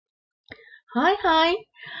Hi,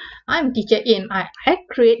 I'm Teacher Im. I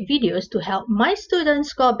create videos to help my students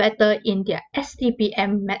score better in their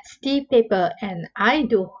STPM Maths paper, and I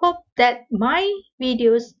do hope that my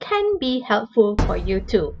videos can be helpful for you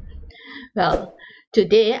too. Well,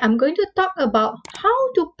 today I'm going to talk about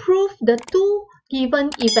how to prove the two given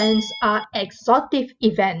events are exhaustive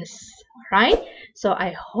events, right? So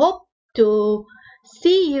I hope to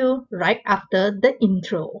see you right after the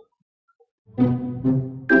intro.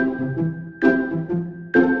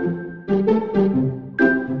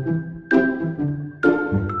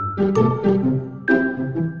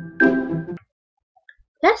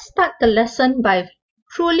 Let's start the lesson by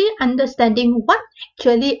truly understanding what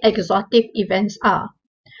actually exhaustive events are.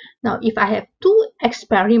 Now, if I have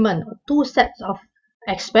two sets of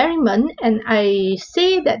experiment, and I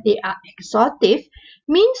say that they are exhaustive,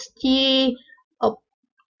 means the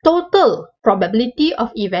total probability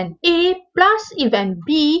of event A plus event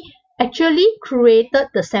B actually created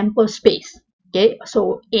the sample space. Okay,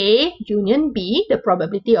 so A union B, the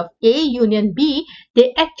probability of A union B,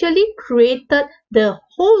 they actually created the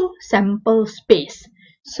whole sample space.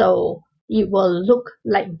 So it will look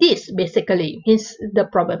like this basically. Means the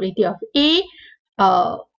probability of A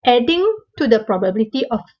adding to the probability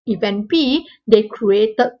of event B, they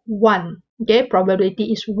created 1. Okay,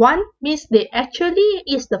 probability is 1 means they actually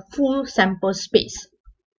is the full sample space.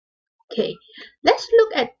 Okay, let's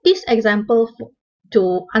look at this example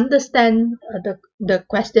to understand the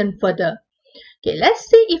question further. Okay, let's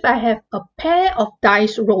say if I have a pair of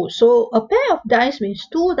dice rolled. So a pair of dice means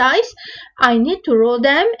two dice. I need to roll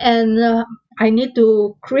them and I need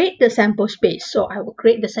to create the sample space. So I will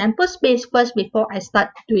create the sample space first before I start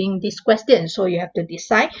doing this question. So you have to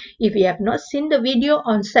decide. If you have not seen the video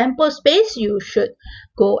on sample space, you should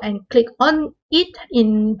go and click on it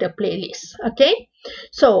in the playlist. Okay.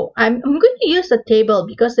 So I'm going to use a table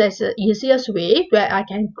because that's the easiest way where I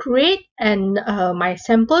can create my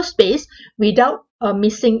sample space without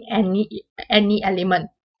missing any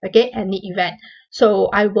element, okay, any event. So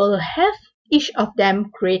I will have each of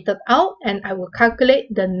them created out, and I will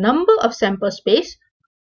calculate the number of sample space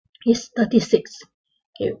is 36.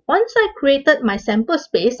 Okay, once I created my sample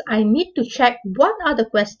space, I need to check what the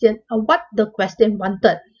question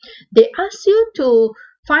wanted. They ask you to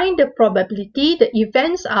find the probability. The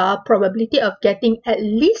events are probability of getting at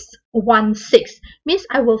least 1/6. Means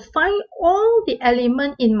I will find all the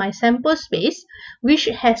element in my sample space which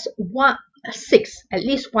has 1/6, at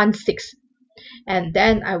least 1/6. And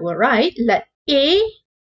then I will write let A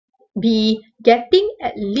be getting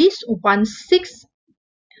at least 1/6,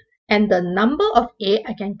 and the number of A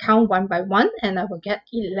I can count one by one, and I will get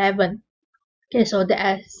 11. Okay, so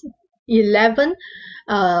there is 11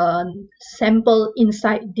 sample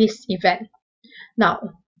inside this event. Now,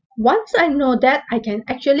 once I know that, I can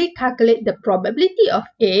actually calculate the probability of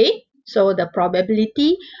A. So the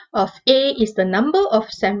probability of A is the number of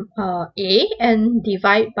A and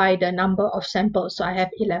divide by the number of samples. So I have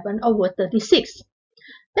 11 over 36.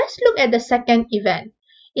 Let's look at the second event.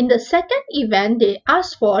 In the second event, they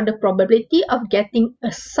ask for the probability of getting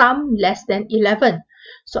a sum less than 11.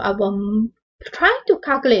 So I will try to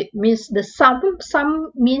calculate, means the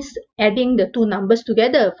sum means adding the two numbers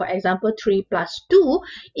together. For example, 3 plus 2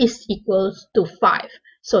 is equals to 5.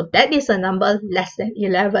 So that is a number less than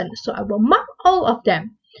 11. So I will mark all of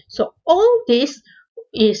them. So all this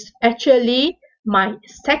is actually my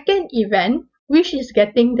second event, which is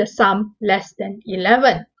getting the sum less than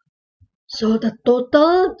 11. So the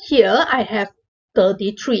total here I have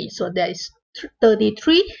 33. So there is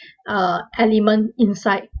 33 element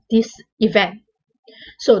inside this event.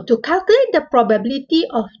 So to calculate the probability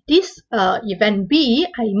of this event B,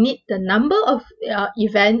 I need the number of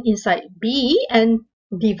event inside B and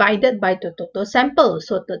divided by the total sample.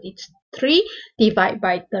 So 33 divided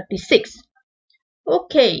by 36.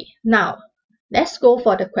 Okay, now let's go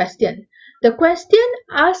for the question. The question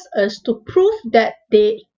asks us to prove that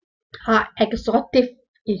they are exhaustive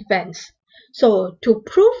events. So to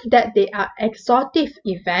prove that they are exhaustive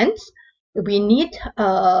events, we need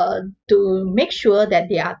to make sure that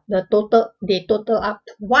they total up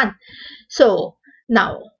to 1. So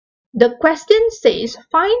now the question says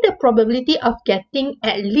find the probability of getting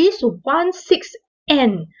at least 1/6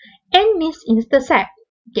 n. N means intersect.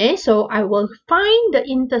 Okay, so I will find the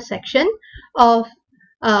intersection of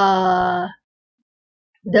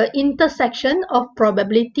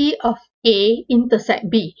probability of A intersect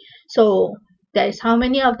B. So there is how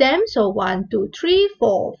many of them? So 1, 2, 3,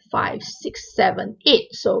 4, 5, 6, 7, 8.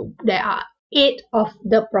 So there are 8 of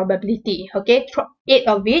the probability. Okay, 8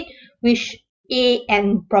 of it, which A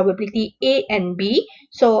and probability A and B.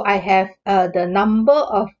 So I have the number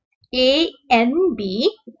of A and B,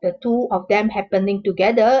 the two of them happening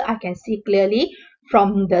together, I can see clearly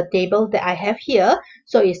from the table that I have here.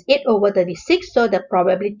 So it's 8 over 36. So the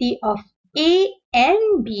probability of A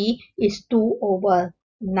and B is 2 over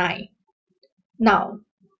 9. Now,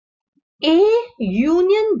 A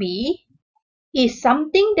union B is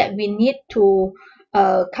something that we need to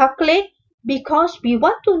calculate because we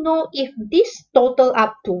want to know if this total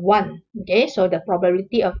up to 1. Okay, so the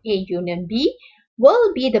probability of A union B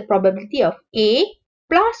will be the probability of A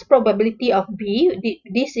plus probability of B.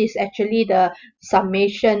 This is actually the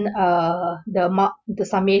summation, the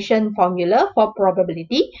summation formula for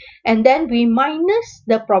probability, and then we minus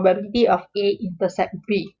the probability of A intersect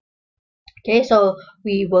B. Okay, so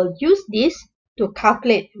we will use this to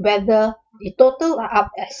calculate whether the total are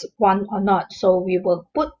up as 1 or not. So we will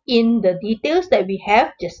put in the details that we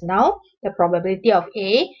have just now, the probability of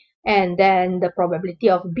A, and then the probability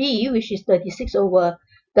of B, which is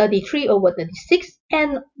 33 over 36,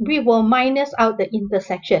 and we will minus out the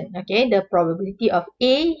intersection, okay, the probability of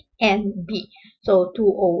A and B, so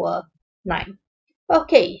 2 over 9.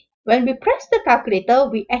 Okay, when we press the calculator,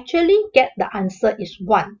 we actually get the answer is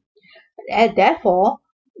 1. And therefore,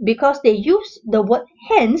 because they use the word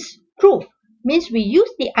hence, proof, means we use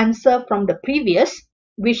the answer from the previous,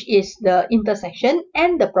 which is the intersection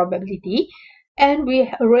and the probability, and we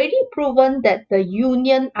have already proven that the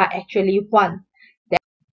union are actually 1.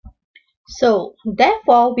 So,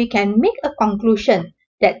 therefore, we can make a conclusion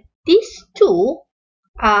that these two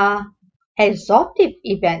are exhaustive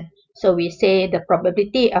events. So we say the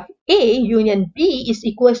probability of A union B is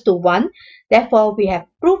equals to 1. Therefore, we have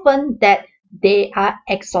proven that they are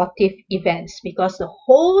exhaustive events because the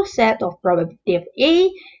whole set of probability of A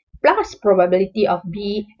plus probability of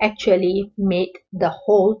B actually made the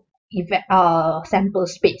whole event, sample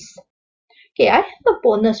space. Okay, I have a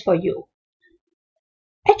bonus for you.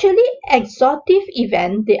 Actually, exhaustive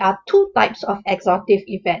event, there are two types of exhaustive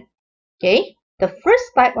event. Okay, the first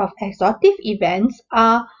type of exhaustive events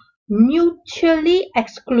are mutually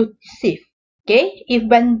exclusive. Okay, if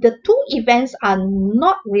when the two events are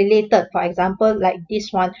not related, for example, like this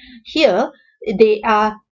one here, they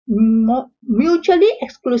are mutually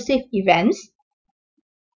exclusive events,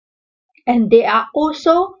 and they are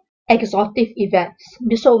also exhaustive events.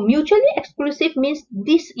 So mutually exclusive means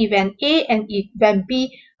this event A and event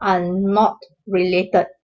B are not related.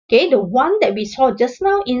 Okay, the one that we saw just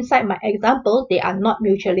now inside my example, they are not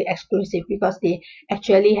mutually exclusive because they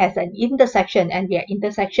actually has an intersection and their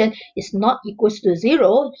intersection is not equals to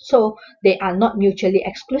 0. So they are not mutually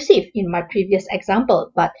exclusive in my previous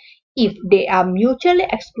example. But if they are mutually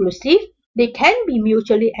exclusive, they can be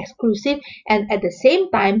mutually exclusive and at the same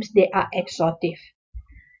time they are exhaustive.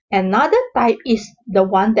 Another type is the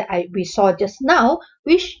one that we saw just now,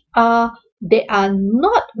 which they are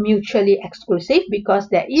not mutually exclusive because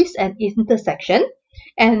there is an intersection,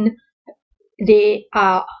 and they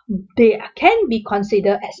can be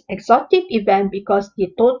considered as exhaustive event because the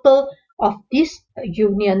total of this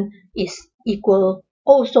union is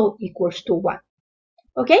also equals to 1.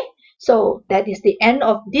 Okay, so that is the end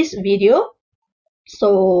of this video.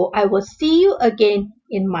 So I will see you again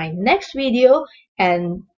in my next video,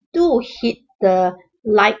 and do hit the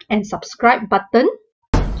like and subscribe button,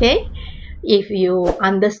 okay, if you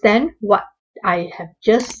understand what I have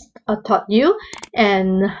just taught you,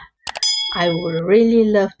 and I would really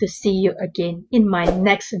love to see you again in my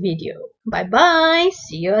next video. Bye bye,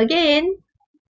 see you again.